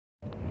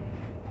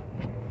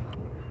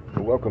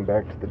Welcome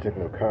back to the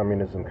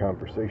technocommunism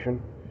conversation.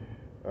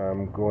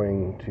 I'm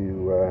going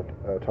to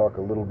talk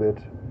a little bit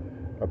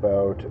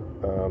about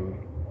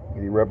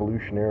the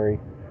revolutionary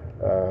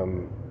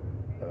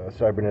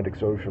cybernetic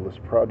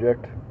socialist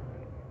project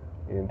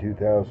in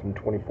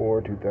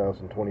 2024,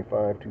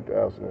 2025,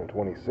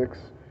 2026.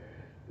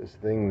 This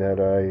thing that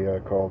I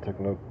call the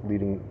thing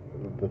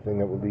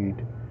that will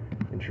lead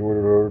in short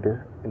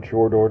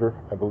order,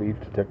 I believe,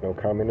 to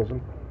technocommunism.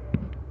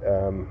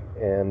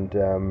 And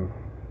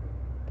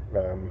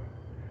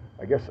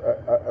I guess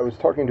I was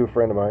talking to a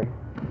friend of mine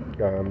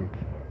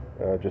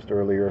just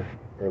earlier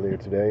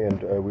today,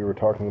 and we were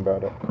talking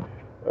about a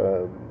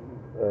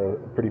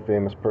pretty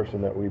famous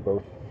person that we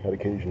both had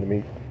occasion to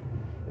meet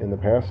in the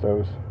past.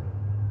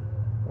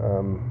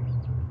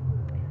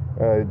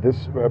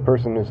 This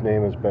person, his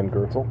name is Ben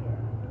Goertzel,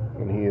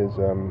 and he is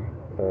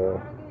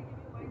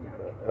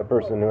a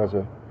person who has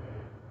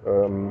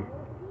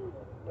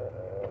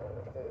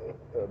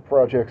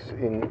projects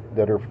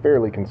that are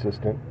fairly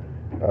consistent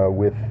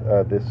with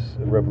this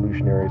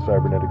revolutionary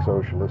cybernetic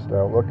socialist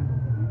outlook,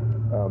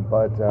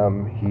 but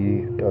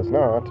he does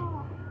not,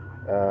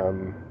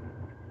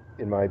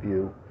 in my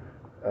view,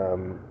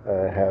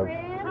 have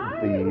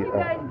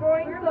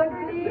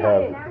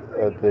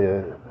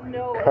the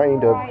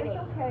kind of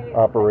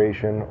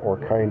operation or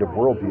kind of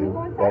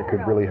worldview that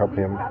could really help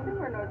him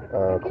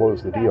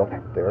close the deal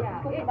there.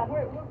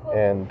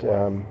 And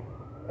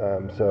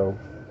so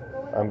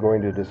I'm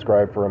going to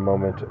describe for a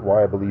moment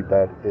why I believe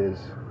that is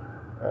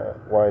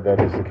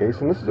the case.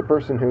 And this is a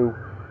person who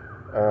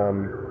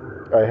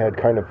I had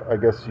kind of, I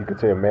guess you could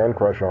say, a man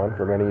crush on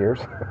for many years.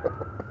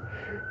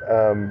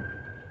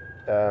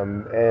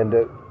 And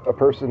a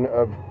person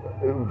of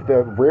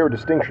the rare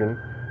distinction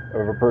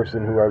of a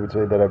person who I would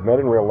say that I've met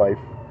in real life,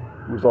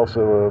 who's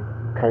also a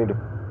kind of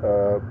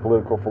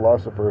political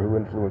philosopher who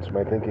influenced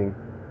my thinking.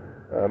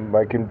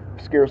 I can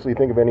scarcely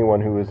think of anyone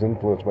who has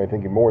influenced my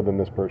thinking more than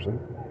this person,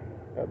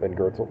 Ben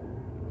Goertzel.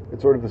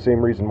 It's sort of the same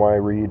reason why I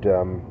read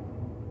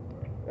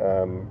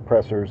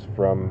pressers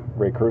from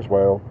Ray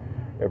Kurzweil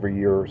every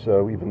year or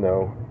so, even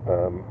though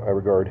I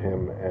regard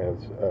him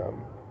as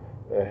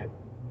a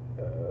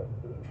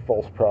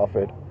false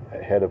prophet,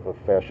 head of a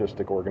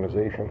fascistic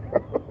organization,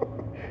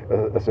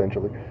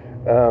 essentially.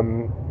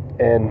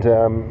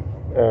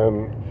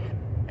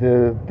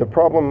 The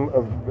problem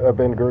of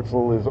Ben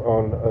Goertzel is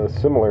on a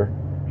similar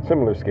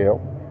scale.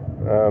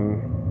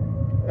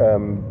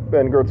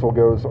 Ben Goertzel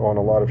goes on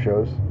a lot of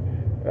shows,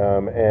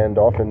 and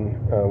often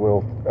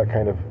will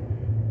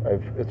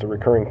it's a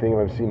recurring theme.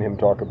 I've seen him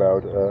talk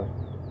about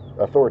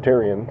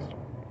authoritarians,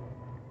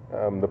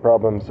 the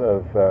problems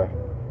of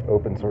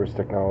open source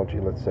technology,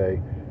 let's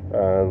say,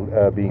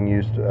 being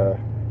used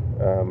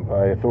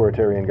by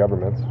authoritarian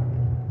governments.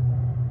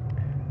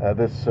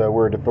 This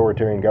word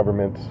authoritarian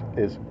government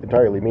is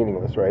entirely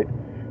meaningless, right?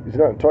 He's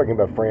not talking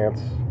about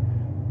France,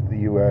 the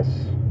US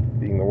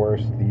being the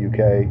worst, the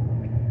UK,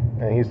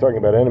 and he's talking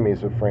about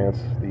enemies of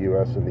France, the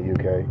US, and the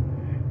UK.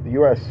 The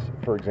US,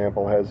 for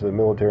example, has a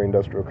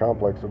military-industrial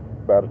complex of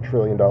about $1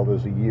 trillion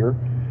a year.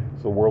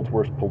 It's the world's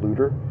worst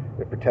polluter.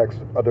 It protects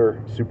other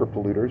super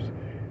polluters.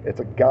 It's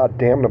a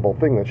goddamnable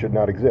thing that should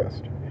not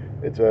exist.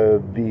 It's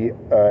the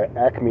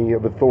acme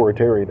of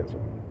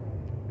authoritarianism.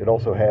 It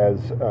also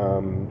has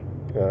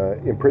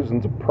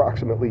imprisons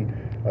approximately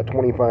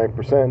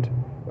 25%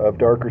 of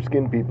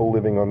darker-skinned people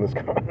living on this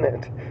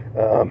continent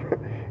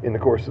in the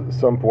course of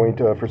some point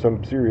for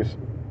some serious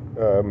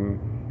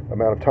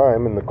amount of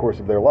time in the course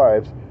of their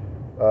lives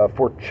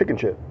for chicken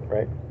shit,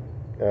 right?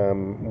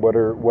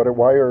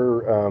 Why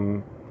are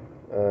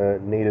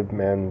Native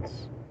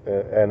men's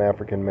and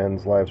African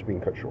men's lives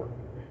being cut short?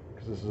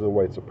 Because this is a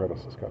white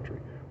supremacist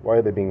country. Why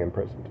are they being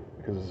imprisoned?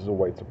 Because this is a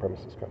white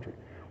supremacist country.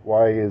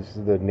 Why is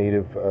the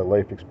Native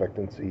life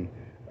expectancy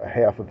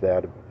half of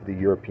that of the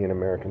European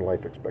American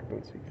life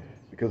expectancy?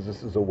 Because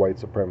this is a white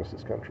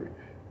supremacist country.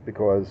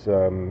 Because,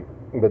 the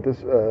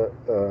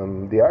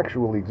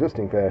actually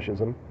existing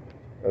fascism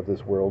of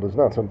this world is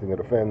not something that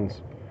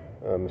offends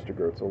Mr.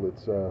 Goertzel.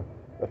 It's a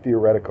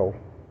theoretical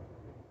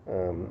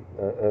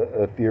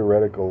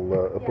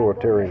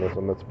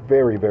authoritarianism that's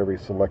very, very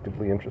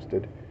selectively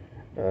interested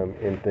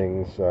in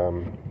things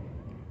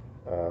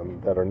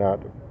that are not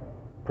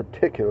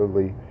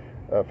particularly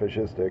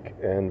fascistic,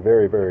 and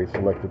very, very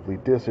selectively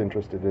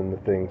disinterested in the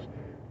things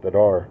that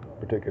are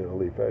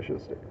particularly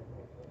fascistic.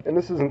 And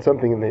this isn't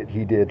something that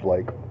he did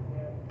like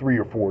 3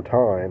 or 4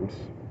 times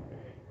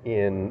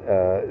in,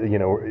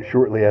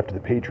 shortly after the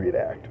Patriot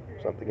Act or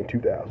something in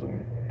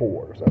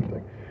 2004 or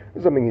something.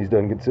 It's something he's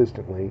done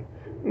consistently.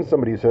 And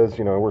somebody says,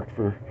 I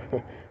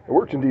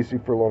worked in D.C.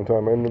 for a long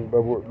time, and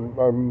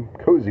I'm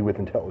cozy with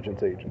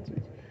intelligence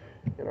agencies,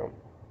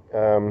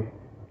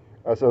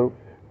 So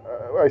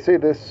I say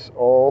this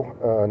all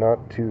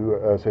not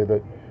to say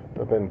that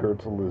Ben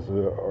Goertzel is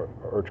an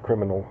arch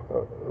criminal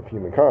of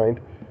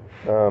humankind.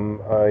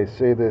 I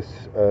say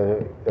this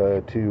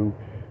to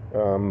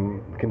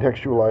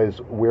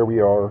contextualize where we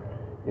are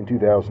in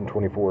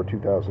 2024,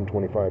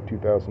 2025,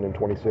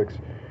 2026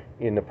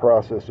 in the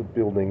process of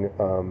building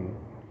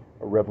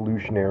a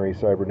revolutionary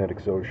cybernetic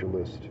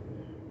socialist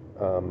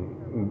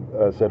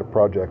set of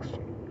projects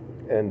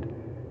and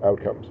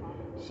outcomes.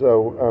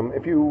 So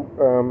if you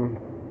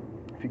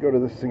go to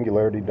the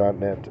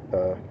singularity.net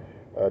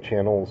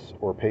channels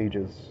or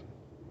pages,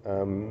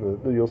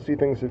 you'll see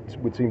things that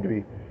would seem to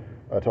be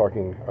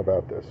talking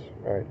about this,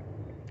 right?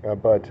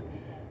 But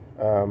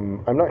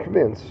I'm not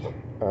convinced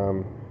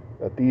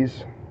that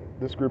this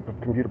group of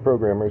computer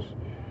programmers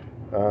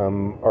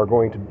are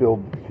going to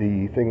build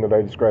the thing that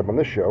I describe on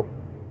this show,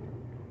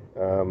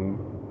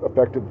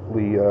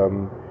 effectively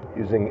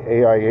using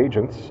AI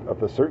agents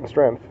of a certain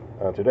strength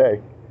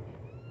today,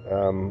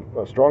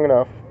 strong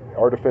enough,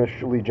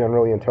 artificially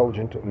generally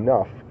intelligent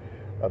enough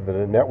that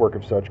a network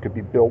of such could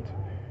be built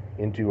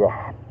into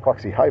a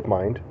proxy hive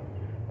mind,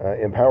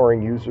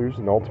 empowering users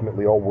and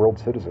ultimately all world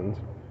citizens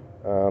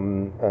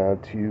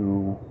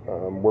to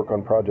work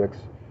on projects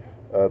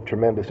of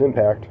tremendous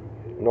impact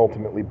and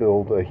ultimately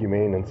build a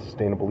humane and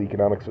sustainable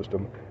economic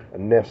system,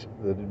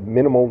 the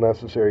minimal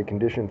necessary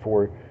condition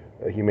for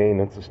a humane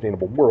and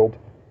sustainable world,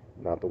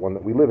 not the one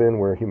that we live in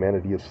where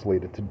humanity is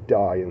slated to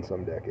die in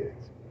some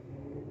decades.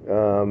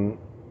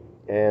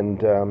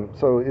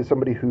 So is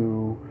somebody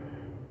who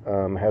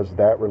has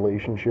that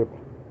relationship,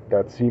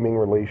 that seeming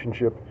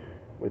relationship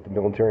with the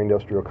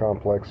military-industrial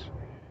complex,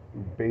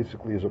 who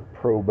basically is a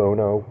pro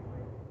bono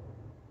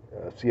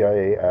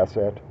CIA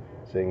asset,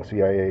 saying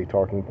CIA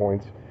talking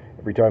points.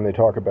 Every time they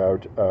talk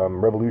about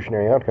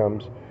revolutionary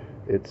outcomes,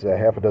 it's a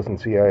half a dozen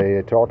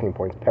CIA talking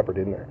points peppered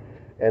in there.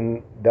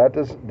 And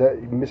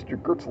Mr.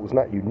 Goertzel is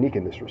not unique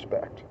in this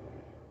respect.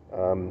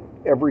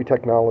 Every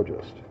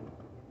technologist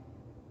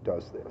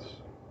does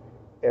this.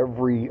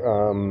 Every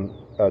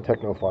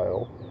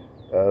technophile,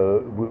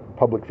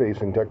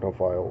 public-facing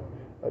technophile,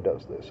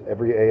 does this.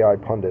 Every AI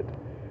pundit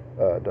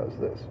does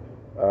this.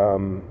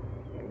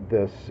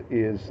 This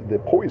is the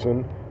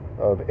poison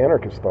of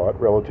anarchist thought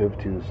relative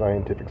to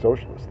scientific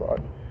socialist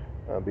thought,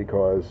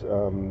 because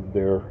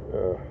they're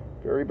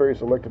very, very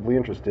selectively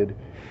interested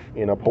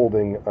in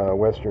upholding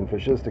Western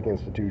fascistic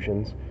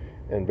institutions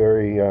and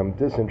very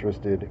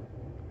disinterested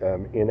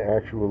in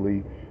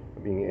actually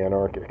being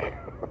anarchic.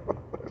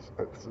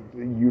 It's a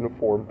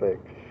uniform thing.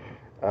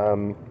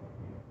 I'm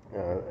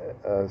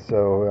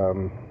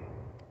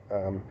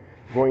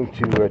going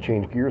to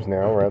change gears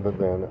now rather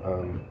than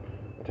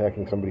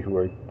attacking somebody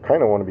who I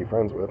kind of want to be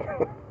friends with.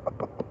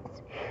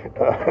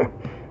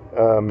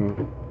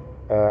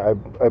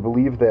 I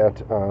believe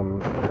that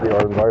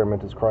our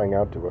environment is crying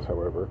out to us,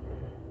 however,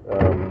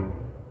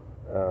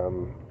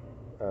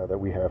 that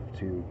we have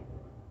to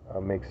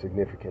make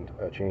significant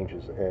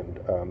changes and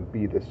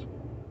be this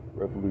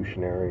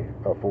revolutionary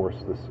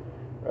force, this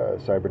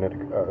cybernetic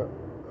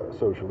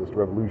socialist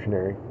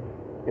revolutionary.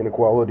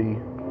 Inequality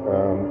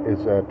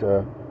is at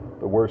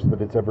the worst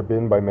that it's ever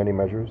been by many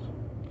measures.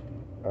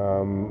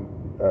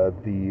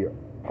 The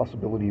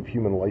possibility of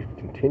human life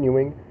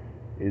continuing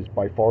is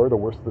by far the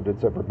worst that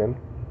it's ever been.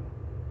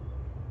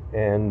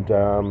 And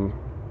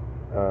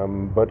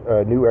but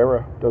a new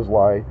era does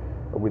lie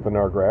within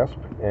our grasp,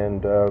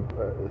 and a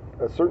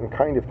certain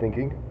kind of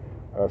thinking,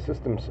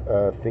 systems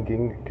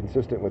thinking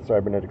consistent with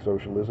cybernetic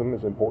socialism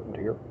is important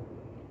here.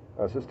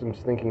 Systems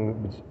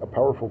thinking is a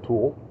powerful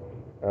tool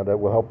that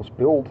will help us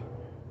build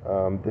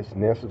this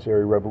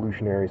necessary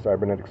revolutionary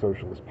cybernetic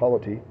socialist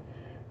polity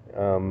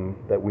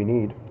that we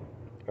need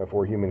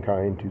for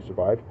humankind to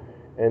survive.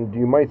 And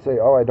you might say,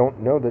 oh, I don't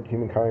know that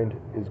humankind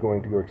is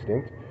going to go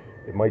extinct.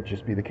 It might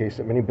just be the case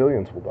that many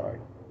billions will die.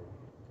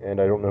 And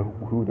I don't know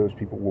who those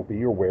people will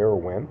be or where or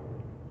when.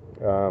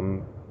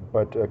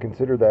 But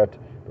consider that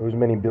those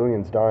many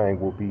billions dying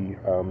will be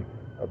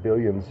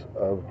billions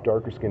of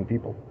darker-skinned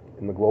people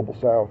in the global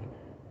south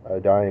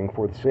dying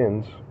for the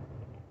sins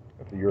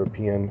of the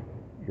European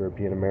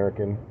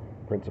American,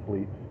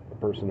 principally a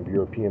person of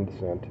European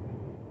descent.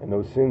 And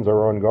those sins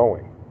are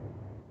ongoing.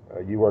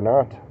 You are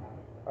not.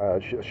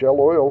 Shell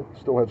Oil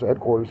still has a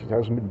headquarters. It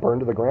hasn't been burned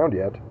to the ground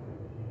yet.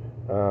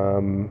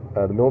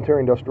 The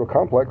military-industrial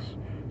complex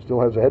still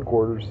has a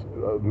headquarters,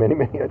 many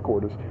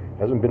headquarters,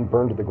 hasn't been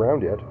burned to the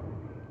ground yet.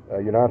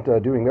 You're not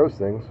doing those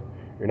things.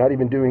 You're not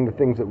even doing the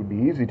things that would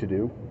be easy to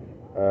do,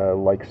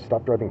 like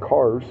stop driving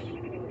cars,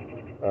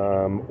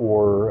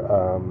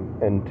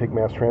 and take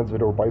mass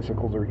transit or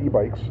bicycles or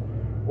e-bikes,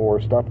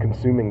 or stop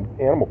consuming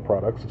animal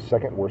products, the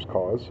second worst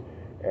cause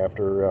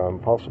after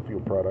fossil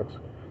fuel products.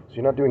 So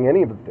you're not doing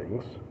any of the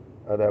things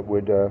that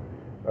would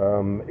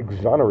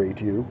exonerate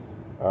you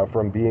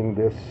from being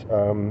this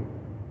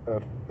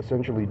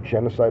essentially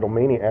genocidal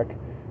maniac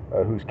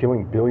who's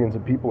killing billions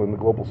of people in the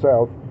global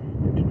south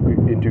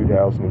in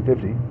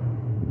 2050,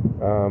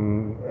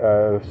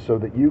 so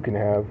that you can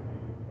have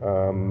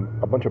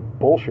a bunch of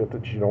bullshit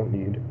that you don't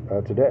need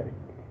today.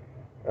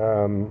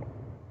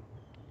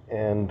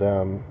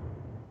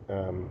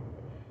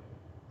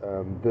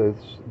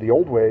 The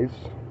old ways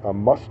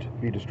must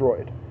be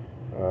destroyed,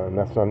 and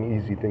that's not an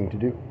easy thing to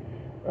do.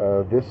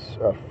 This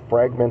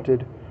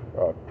fragmented,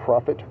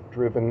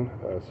 profit-driven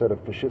set of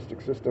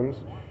fascistic systems,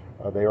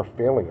 they are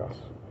failing us.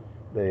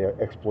 They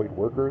exploit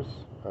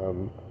workers.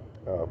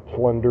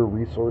 plunder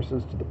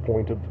resources to the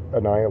point of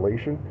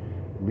annihilation,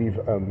 leave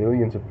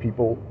millions of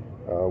people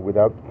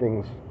without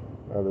things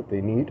that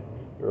they need.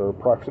 There are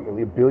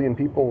approximately 1 billion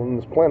people on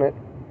this planet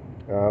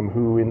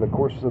who, in the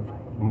course of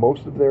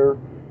most of their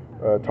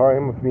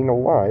time of being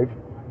alive,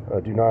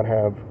 do not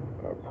have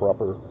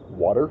proper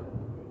water,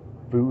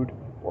 food,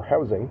 or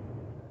housing.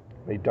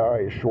 They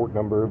die a short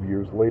number of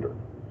years later.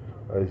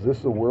 Is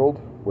this a world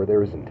where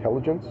there is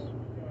intelligence?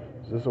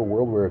 Is this a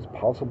world where it's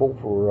possible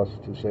for us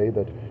to say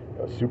that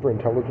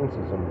superintelligence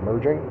is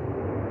emerging?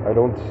 I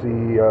don't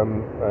see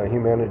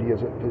humanity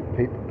as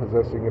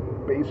possessing a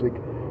basic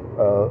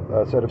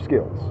set of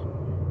skills.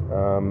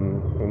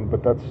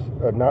 But that's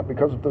not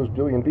because of those 1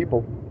 billion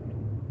people.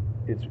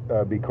 It's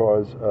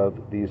because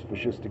of these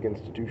fascistic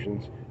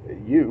institutions that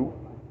you,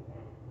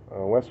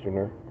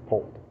 Westerner,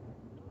 uphold.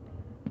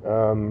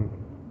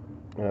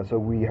 So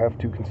we have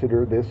to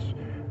consider this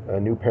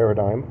new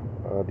paradigm,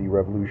 the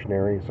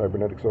revolutionary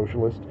cybernetic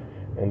socialist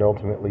and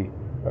ultimately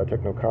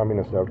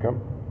technocommunist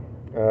outcome,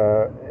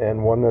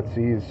 and one that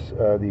sees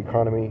the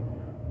economy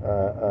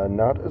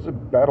not as a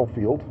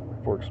battlefield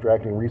for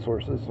extracting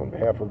resources on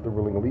behalf of the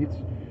ruling elites,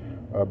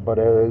 but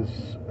as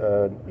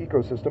an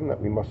ecosystem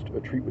that we must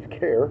treat with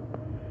care,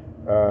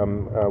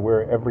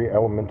 where every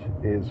element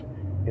is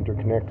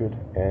interconnected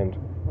and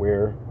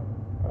where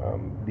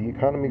the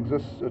economy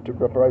exists to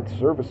provide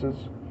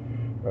services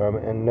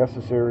and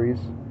necessaries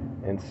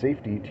and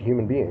safety to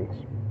human beings,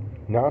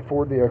 not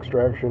for the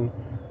extraction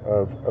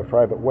of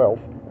private wealth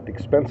at the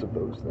expense of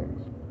those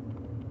things.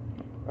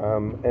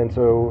 And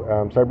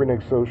so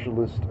cybernetic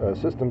socialist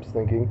systems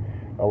thinking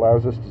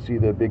allows us to see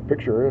the big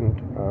picture, and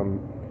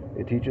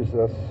it teaches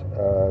us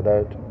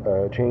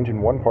that change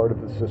in one part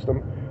of the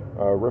system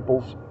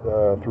ripples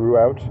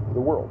throughout the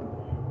world.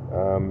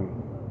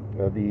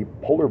 The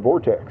polar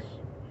vortex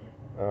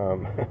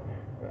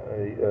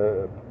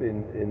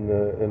in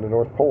the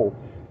North Pole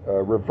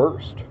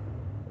reversed.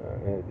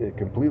 It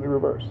completely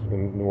reversed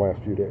in the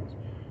last few days.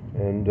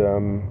 And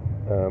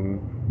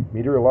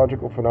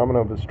meteorological phenomena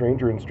of a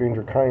stranger and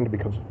stranger kind,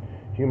 because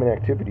human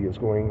activity is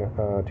going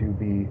to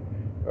be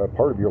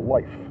part of your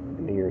life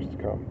in the years to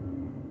come.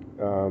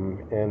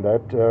 And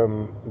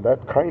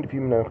that kind of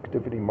human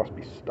activity must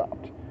be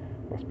stopped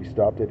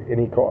at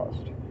any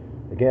cost.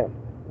 Again,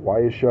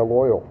 why is Shell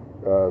Oil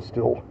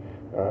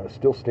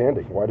still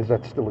standing? Why does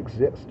that still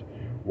exist?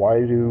 Why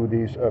do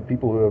these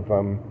people who have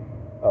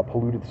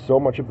polluted so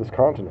much of this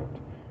continent,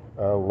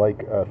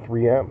 like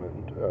 3M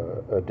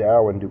and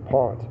Dow and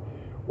DuPont,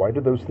 why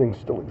do those things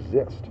still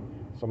exist?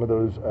 Some of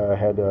those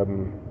had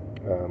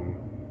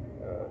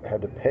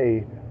to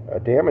pay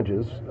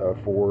damages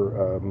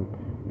for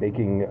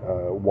making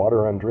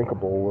water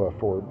undrinkable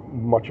for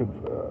much of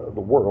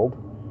the world,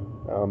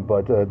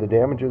 but the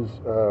damages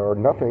are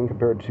nothing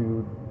compared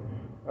to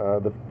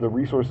the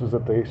resources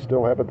that they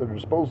still have at their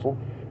disposal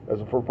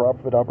as a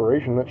for-profit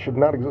operation that should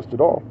not exist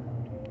at all,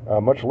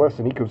 much less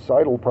an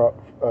ecocidal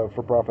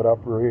for-profit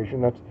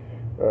operation. That's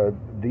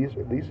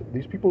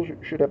these people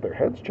should have their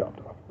heads chopped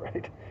off,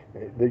 right?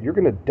 You're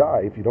going to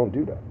die if you don't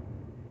do that.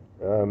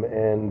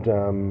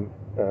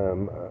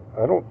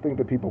 I don't think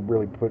that people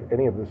really put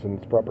any of this in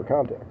its proper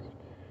context.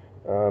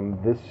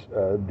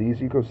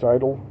 These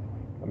ecocidal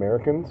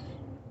Americans,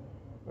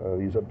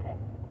 these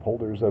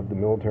upholders of the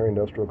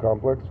military-industrial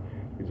complex,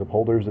 these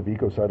upholders of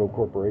ecocidal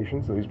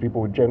corporations, these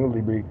people would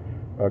generally be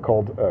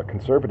called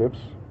conservatives.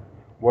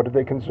 What are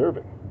they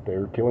conserving?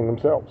 They're killing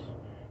themselves.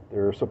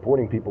 They're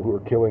supporting people who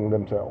are killing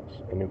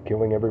themselves and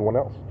killing everyone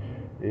else.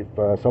 If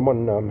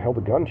someone held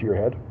a gun to your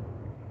head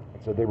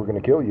and said they were going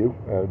to kill you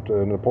at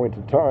an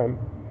appointed time,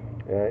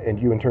 and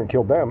you in turn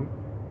killed them,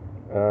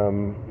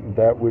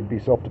 that would be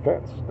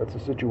self-defense. That's the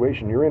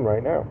situation you're in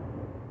right now.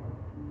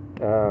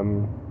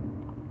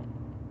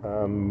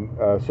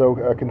 So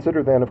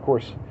consider then, of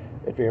course,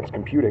 advanced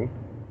computing.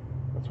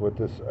 That's what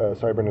this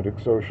cybernetic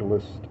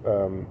socialist,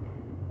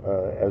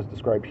 as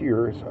described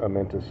here, is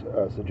meant to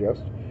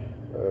suggest.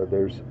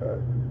 There's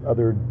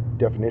other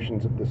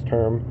definitions of this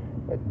term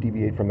that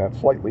deviate from that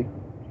slightly.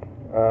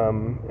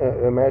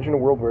 Imagine a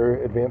world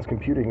where advanced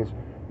computing is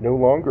no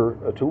longer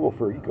a tool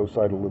for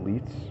ecocidal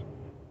elites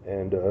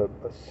and a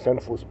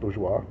senseless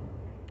bourgeois,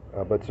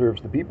 but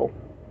serves the people.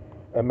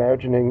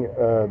 Imagining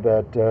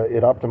that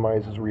it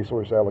optimizes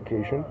resource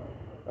allocation,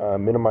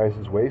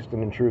 minimizes waste,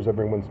 and ensures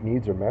everyone's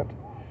needs are met.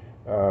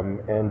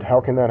 And how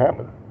can that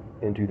happen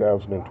in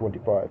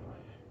 2025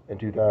 and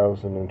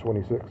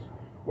 2026?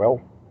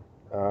 Well,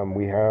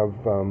 we have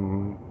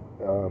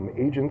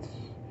agents,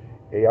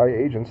 AI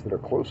agents that are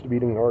close to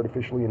being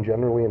artificially and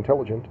generally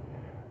intelligent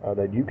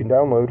that you can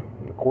download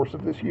in the course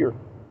of this year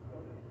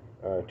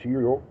to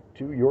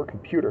your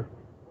computer.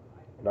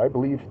 And I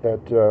believe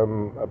that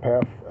a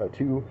path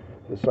to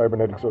the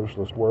cybernetic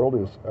socialist world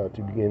is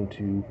to begin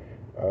to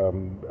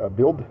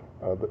build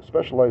the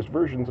specialized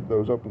versions of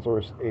those open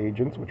source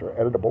agents, which are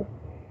editable,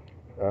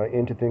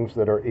 into things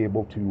that are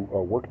able to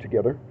work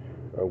together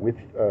with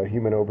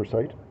human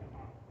oversight,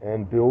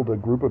 and build a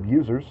group of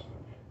users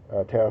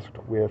tasked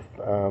with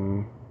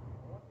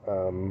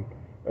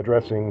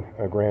addressing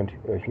grand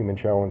human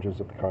challenges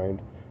of the kind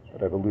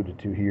that I've alluded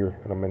to here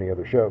and on many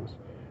other shows.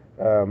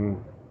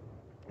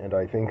 And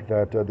I think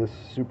that this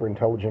super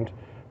intelligent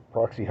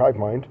proxy hive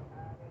mind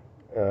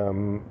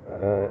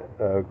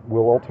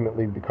will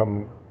ultimately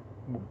become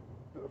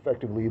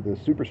effectively the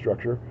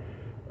superstructure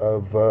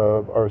of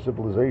our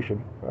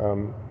civilization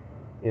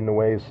in the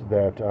ways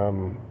that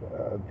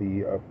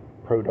the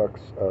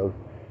products of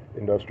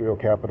industrial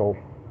capital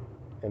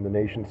and the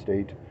nation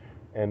state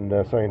and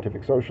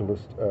scientific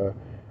socialist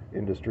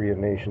industry and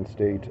nation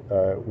state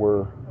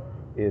were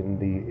in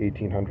the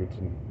 1800s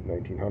and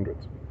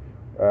 1900s.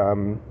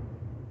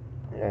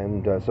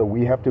 So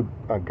we have to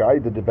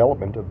guide the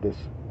development of this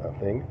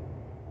thing,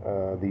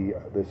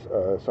 this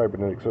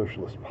cybernetic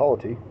socialist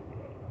polity,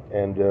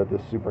 and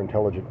this super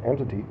intelligent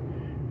entity,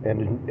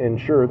 and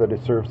ensure that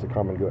it serves the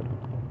common good.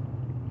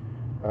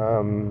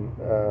 And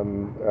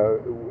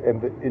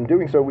in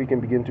doing so, we can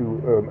begin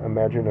to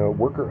imagine a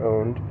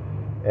worker-owned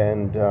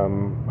and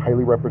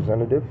highly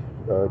representative,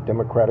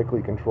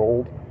 democratically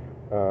controlled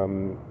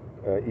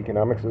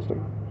economic system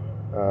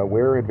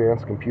where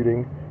advanced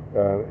computing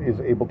is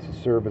able to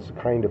serve as a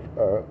kind of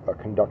a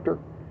conductor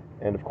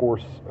and, of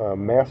course,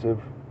 massive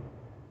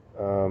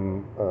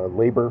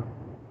labor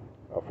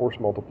force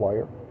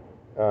multiplier,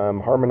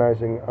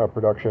 harmonizing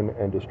production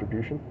and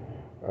distribution,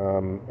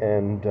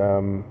 and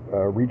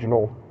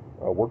regional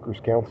workers'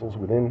 councils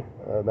within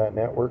that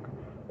network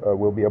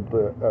will be able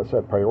to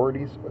set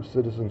priorities.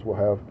 Citizens will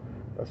have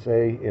a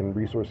say in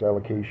resource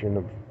allocation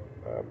of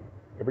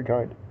every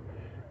kind.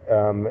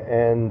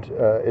 And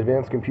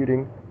advanced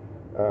computing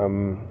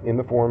in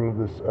the form of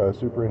this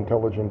super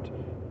intelligent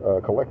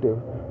collective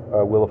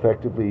will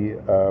effectively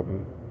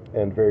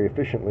and very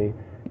efficiently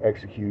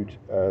execute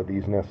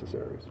these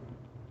necessaries.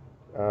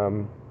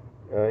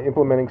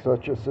 Implementing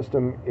such a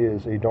system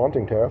is a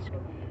daunting task,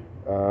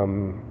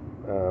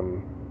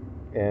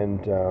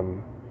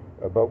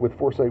 but with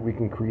foresight we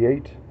can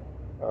create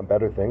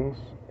better things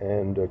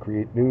and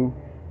create new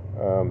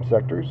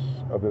sectors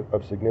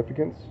of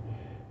significance.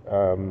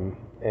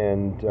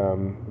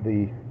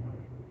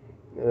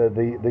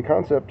 The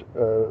concept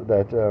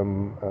that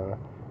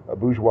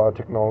bourgeois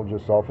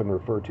technologists often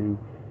refer to,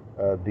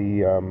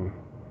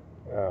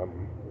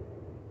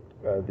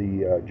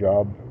 the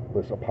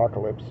jobless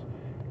apocalypse,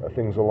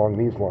 things along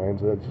these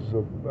lines. This is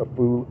a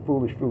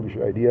foolish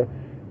idea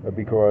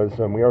because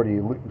we already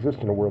exist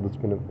in a world that's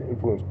been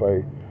influenced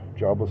by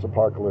jobless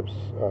apocalypse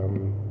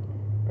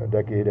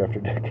decade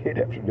after decade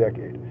after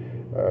decade.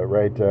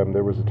 Right?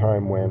 There was a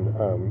time when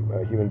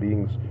human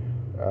beings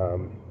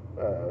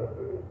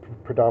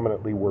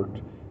predominantly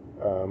worked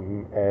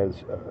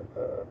as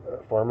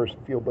farmers,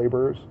 field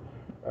laborers,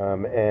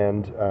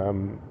 and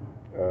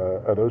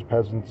those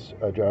peasants'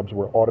 jobs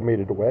were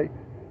automated away.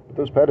 But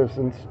those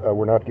peasants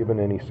were not given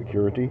any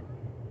security,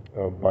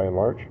 by and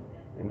large,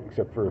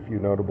 except for a few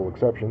notable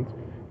exceptions.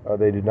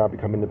 They did not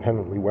become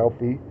independently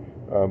wealthy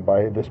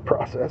by this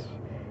process.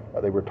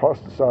 They were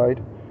tossed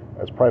aside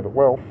as private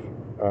wealth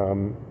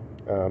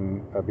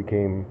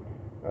became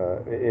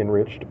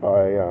enriched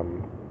by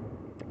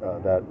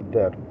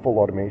that full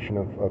automation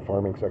of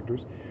farming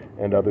sectors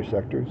and other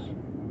sectors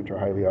which are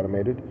highly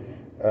automated.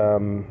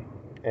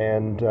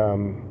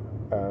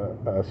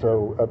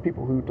 So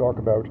people who talk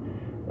about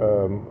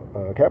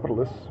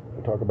capitalists,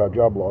 who talk about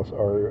job loss,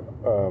 are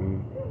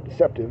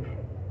deceptive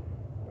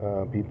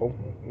people,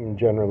 and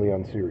generally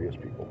unserious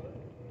people.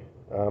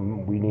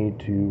 We need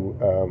to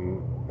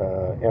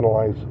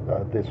analyze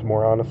this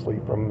more honestly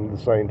from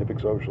the scientific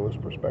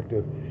socialist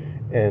perspective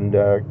and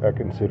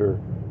consider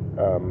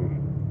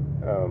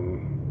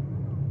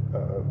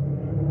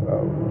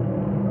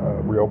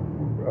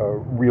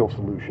real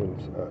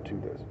solutions to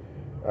this.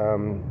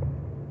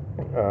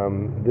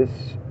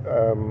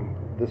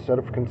 This set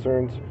of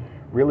concerns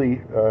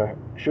really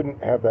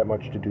shouldn't have that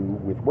much to do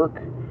with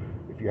work.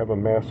 If you have a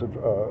massive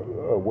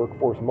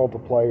workforce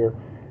multiplier,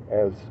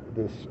 as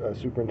this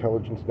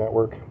superintelligence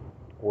network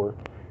or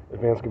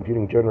advanced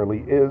computing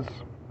generally is,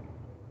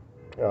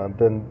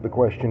 then the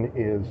question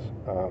is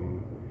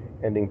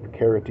ending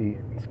precarity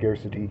and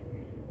scarcity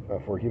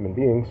for human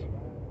beings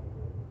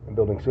and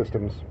building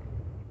systems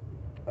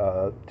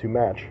to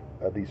match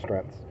these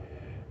strengths.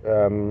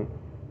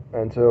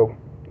 And so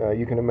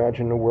you can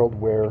imagine a world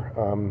where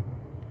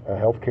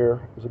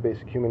healthcare is a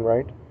basic human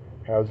right,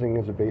 housing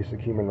is a basic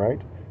human right,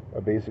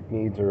 basic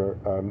needs are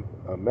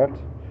met,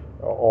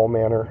 all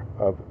manner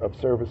of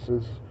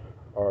services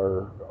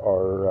are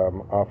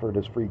offered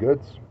as free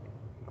goods,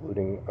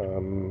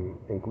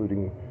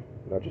 including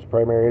not just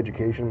primary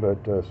education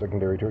but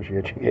secondary, tertiary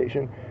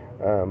education,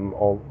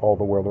 all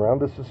the world around.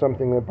 This is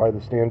something that, by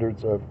the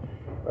standards of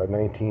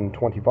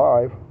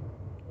 1925,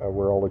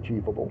 were all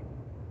achievable,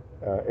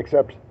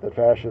 except that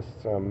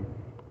fascists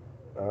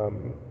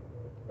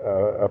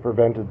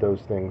prevented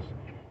those things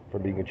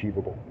from being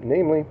achievable,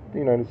 namely the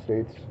United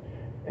States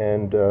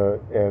and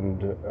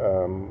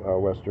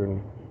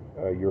Western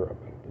Europe,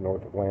 the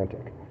North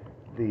Atlantic.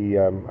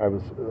 I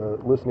was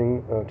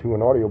listening to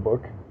an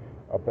audiobook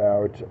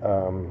about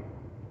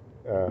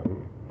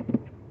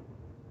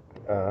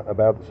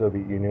about the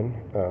Soviet Union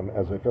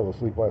as I fell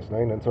asleep last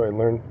night, and so I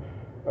learned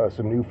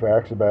some new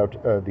facts about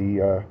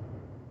the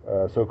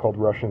so-called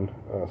Russian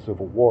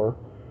Civil War,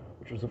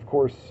 which was, of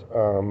course,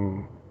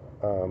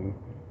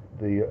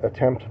 the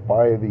attempt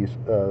by these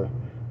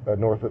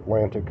North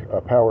Atlantic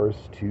powers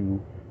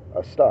to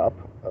stop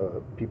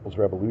People's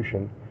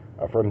Revolution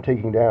from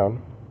taking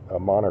down a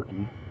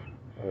monarchy,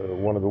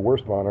 one of the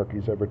worst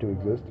monarchies ever to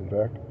exist, in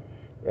fact.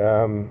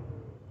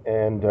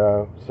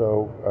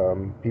 So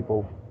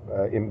people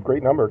in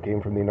great number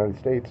came from the United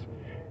States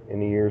in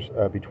the years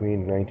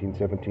between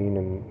 1917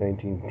 and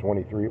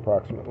 1923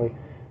 approximately,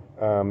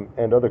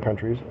 and other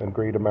countries, and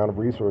great amount of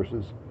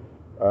resources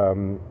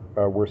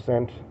were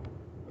sent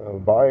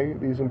by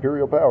these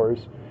imperial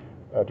powers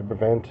to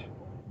prevent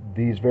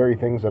these very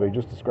things that I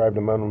just described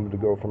a moment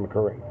ago from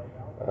occurring.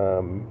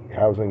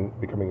 Housing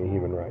becoming a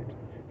human right,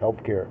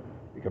 healthcare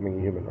becoming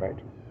a human right.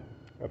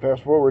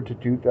 Fast forward to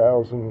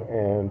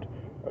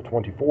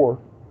 2024,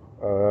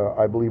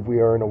 I believe we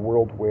are in a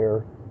world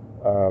where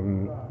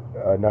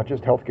not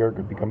just healthcare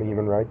could become a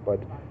human right,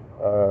 but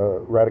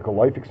radical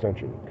life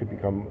extension could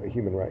become a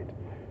human right.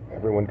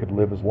 Everyone could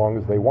live as long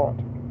as they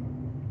want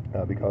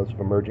because of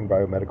emerging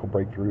biomedical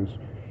breakthroughs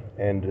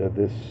and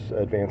this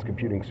advanced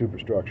computing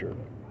superstructure.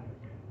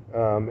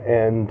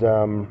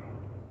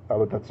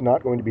 But that's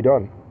not going to be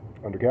done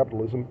under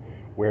capitalism,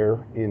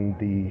 where in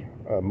the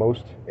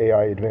most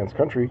AI advanced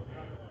country,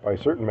 by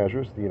certain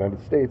measures, the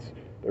United States,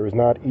 there is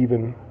not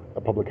even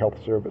a public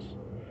health service,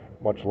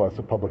 much less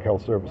a public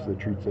health service that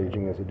treats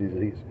aging as a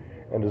disease.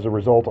 And as a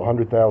result,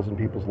 100,000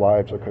 people's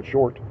lives are cut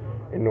short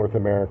in North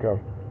America,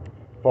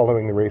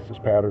 following the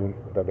racist pattern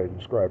that I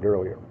described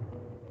earlier.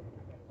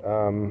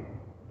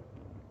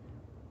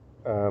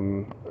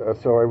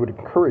 So I would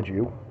encourage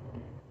you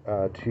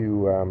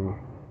to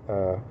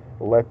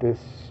let this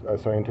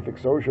scientific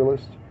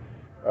socialist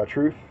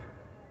truth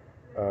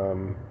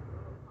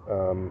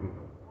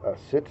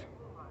sit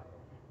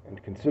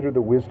and consider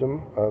the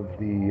wisdom of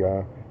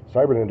the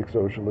cybernetic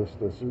socialist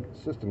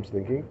systems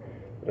thinking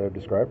that I've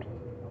described.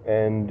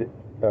 And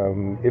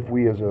if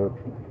we as a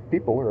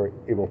people are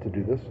able to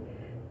do this,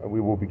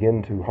 we will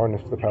begin to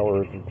harness the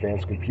power of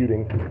advanced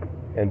computing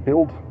and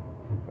build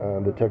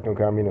the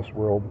technocommunist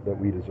world that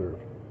we deserve.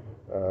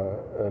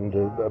 And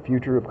a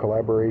future of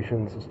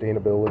collaboration,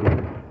 sustainability,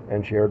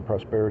 and shared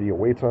prosperity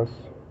awaits us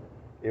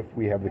if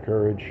we have the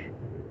courage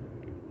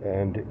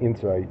and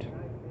insight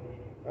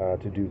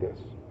to do this.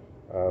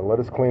 Let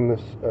us claim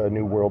this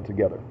new world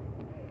together.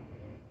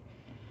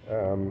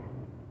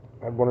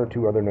 I have one or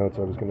two other notes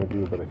I was going to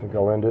do, but I think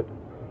I'll end it.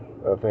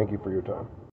 Thank you for your time.